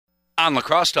On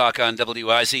Lacrosse Talk on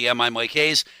WIZM, I'm Mike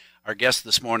Hayes. Our guest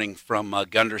this morning from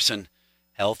Gunderson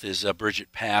Health is Bridget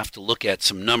Phaff to look at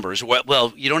some numbers.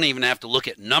 Well, you don't even have to look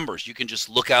at numbers. You can just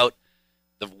look out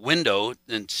the window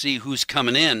and see who's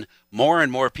coming in. More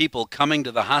and more people coming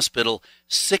to the hospital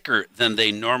sicker than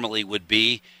they normally would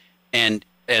be. And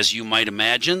as you might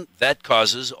imagine, that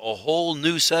causes a whole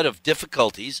new set of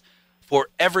difficulties for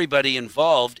everybody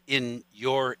involved in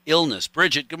your illness.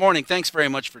 Bridget, good morning. Thanks very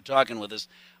much for talking with us.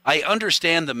 I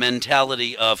understand the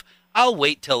mentality of, I'll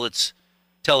wait till it's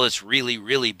really,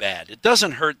 really bad. It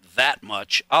doesn't hurt that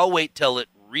much. I'll wait till it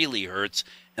really hurts,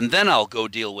 and then I'll go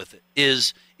deal with it.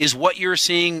 Is what you're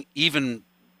seeing even,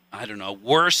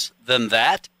 worse than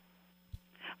that?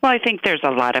 Well, I think there's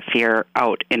a lot of fear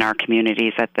out in our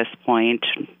communities at this point.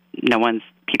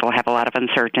 People have a lot of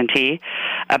uncertainty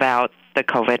about the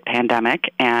COVID pandemic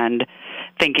and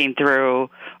thinking through,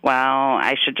 well,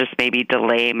 I should just maybe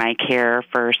delay my care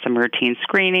for some routine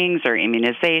screenings or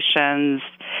immunizations.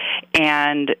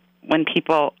 And when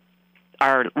people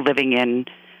are living in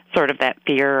sort of that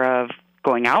fear of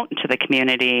going out into the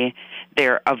community,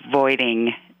 they're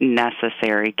avoiding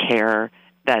necessary care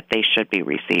that they should be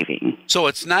receiving. So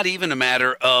it's not even a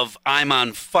matter of, I'm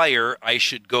on fire, I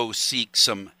should go seek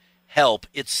some help.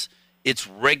 It's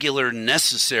regular,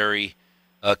 necessary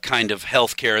kind of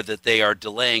health care that they are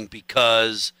delaying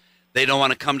because they don't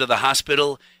want to come to the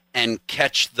hospital and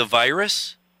catch the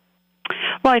virus?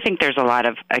 Well, I think there's a lot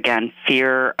of, again,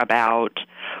 fear about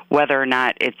whether or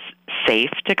not it's safe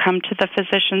to come to the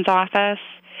physician's office.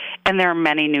 And there are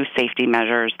many new safety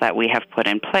measures that we have put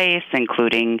in place,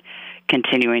 including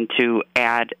continuing to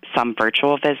add some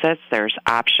virtual visits. There's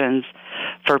options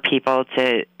for people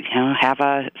to, have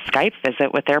a Skype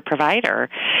visit with their provider.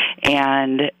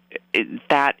 And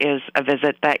that is a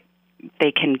visit that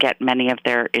they can get many of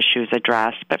their issues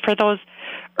addressed. But for those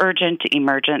urgent,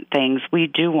 emergent things, we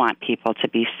do want people to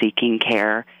be seeking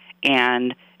care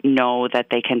and know that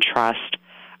they can trust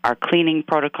our cleaning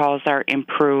protocols are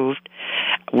improved.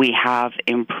 We have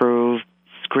improved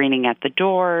screening at the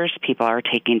doors. People are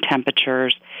taking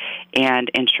temperatures and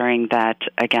ensuring that,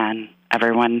 again,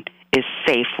 everyone is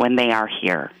safe when they are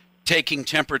here. Taking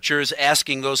temperatures,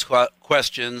 asking those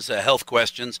questions, health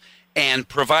questions, and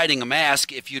providing a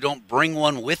mask if you don't bring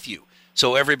one with you.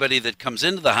 So everybody that comes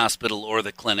into the hospital or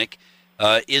the clinic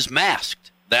is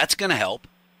masked. That's going to help.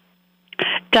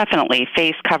 Definitely.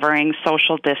 Face covering,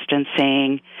 social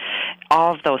distancing,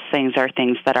 all of those things are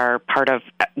things that are part of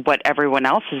what everyone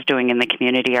else is doing in the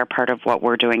community, are part of what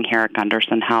we're doing here at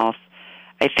Gunderson Health.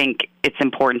 I think it's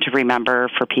important to remember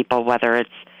for people, whether it's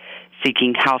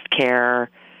seeking health care,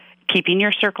 keeping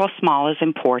your circle small is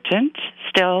important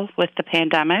still with the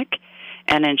pandemic,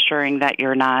 and ensuring that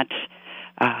you're not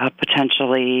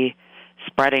potentially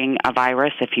spreading a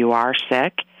virus if you are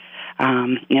sick.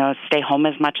 Stay home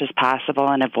as much as possible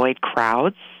and avoid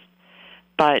crowds.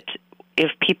 But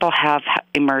if people have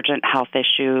emergent health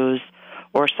issues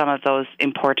or some of those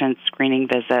important screening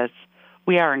visits,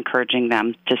 we are encouraging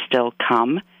them to still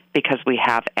come because we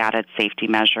have added safety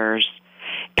measures,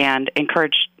 and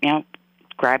encourage,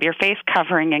 grab your face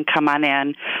covering and come on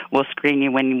in. We'll screen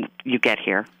you when you get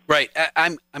here. Right.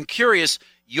 I'm curious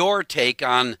your take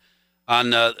on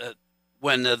when the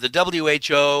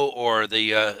WHO or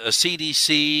the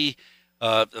CDC,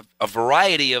 a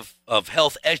variety of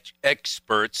health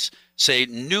experts say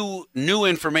new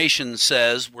information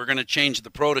says we're going to change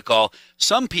the protocol.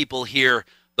 Some people hear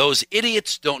those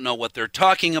idiots don't know what they're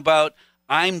talking about.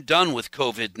 I'm done with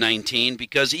COVID-19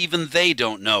 because even they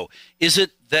don't know. Is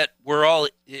it that we're all,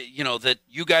 that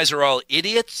you guys are all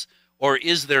idiots, or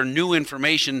is there new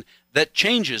information that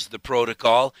changes the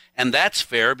protocol? And that's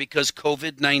fair because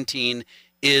COVID-19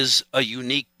 is a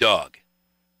unique dog.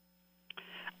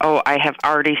 Oh, I have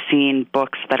already seen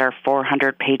books that are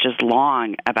 400 pages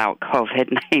long about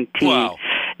COVID-19. Wow.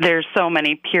 There's so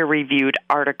many peer-reviewed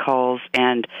articles,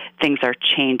 and things are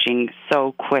changing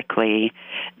so quickly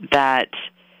that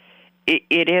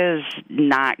it is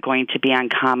not going to be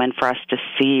uncommon for us to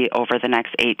see over the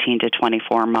next 18 to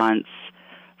 24 months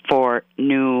for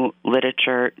new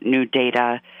literature, new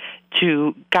data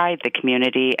to guide the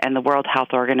community. And the World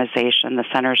Health Organization, the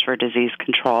Centers for Disease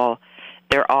Control,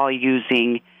 they're all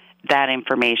using that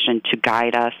information to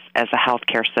guide us as a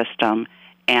healthcare system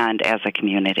and as a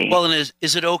community. Well, and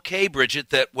is it okay, Bridget,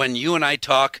 that when you and I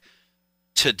talk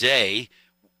today,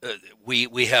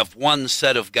 we have one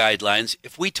set of guidelines.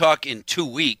 If we talk in 2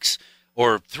 weeks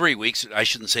or 3 weeks, I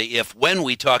shouldn't say if, when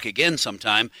we talk again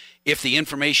sometime, if the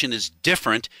information is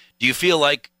different, do you feel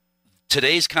like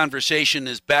today's conversation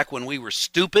is back when we were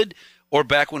stupid, or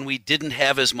back when we didn't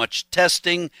have as much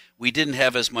testing, we didn't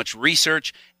have as much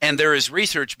research, and there is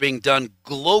research being done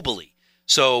globally.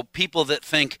 So people that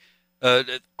think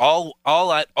all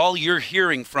you're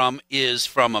hearing from is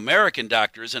from American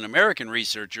doctors and American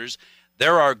researchers,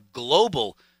 there are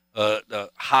global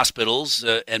hospitals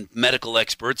and medical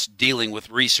experts dealing with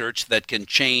research that can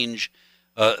change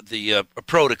the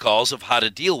protocols of how to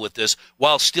deal with this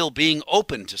while still being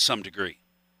open to some degree.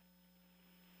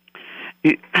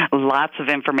 Lots of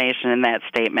information in that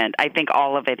statement. I think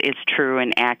all of it is true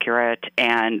and accurate,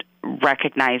 and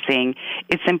recognizing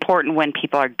it's important when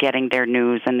people are getting their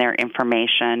news and their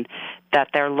information that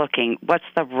they're looking, what's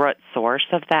the root source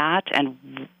of that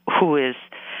and who is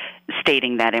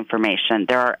stating that information.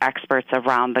 There are experts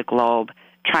around the globe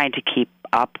trying to keep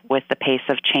up with the pace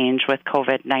of change with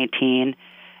COVID-19.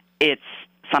 It's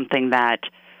something that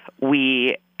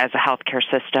we, as a healthcare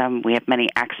system, we have many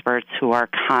experts who are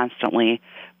constantly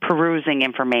perusing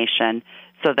information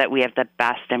so that we have the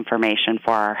best information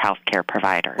for our healthcare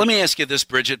providers. Let me ask you this,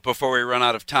 Bridget, before we run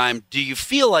out of time. Do you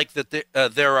feel like that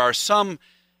there are some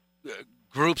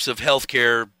groups of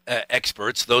healthcare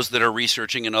experts, those that are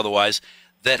researching and otherwise,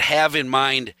 that have in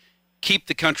mind, keep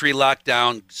the country locked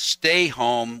down, stay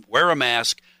home, wear a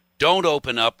mask, don't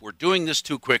open up, we're doing this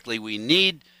too quickly, we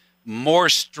need more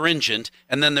stringent,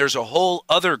 and then there's a whole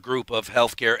other group of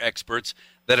healthcare experts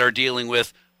that are dealing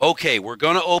with, okay, we're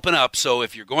going to open up, so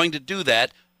if you're going to do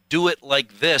that, do it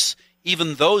like this.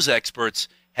 Even those experts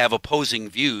have opposing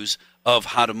views of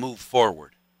how to move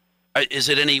forward. Is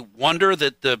it any wonder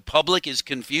that the public is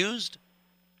confused?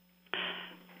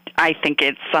 I think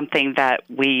it's something that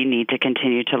we need to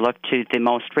continue to look to the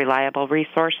most reliable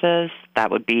resources.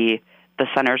 That would be the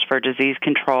Centers for Disease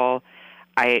Control.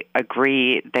 I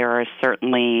agree there is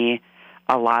certainly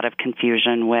a lot of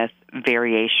confusion with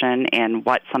variation in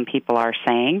what some people are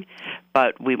saying,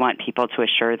 but we want people to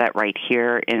assure that right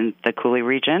here in the Cooley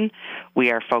region,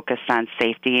 we are focused on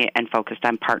safety and focused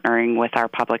on partnering with our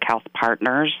public health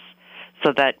partners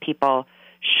so that people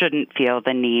shouldn't feel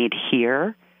the need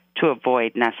here to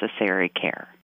avoid necessary care.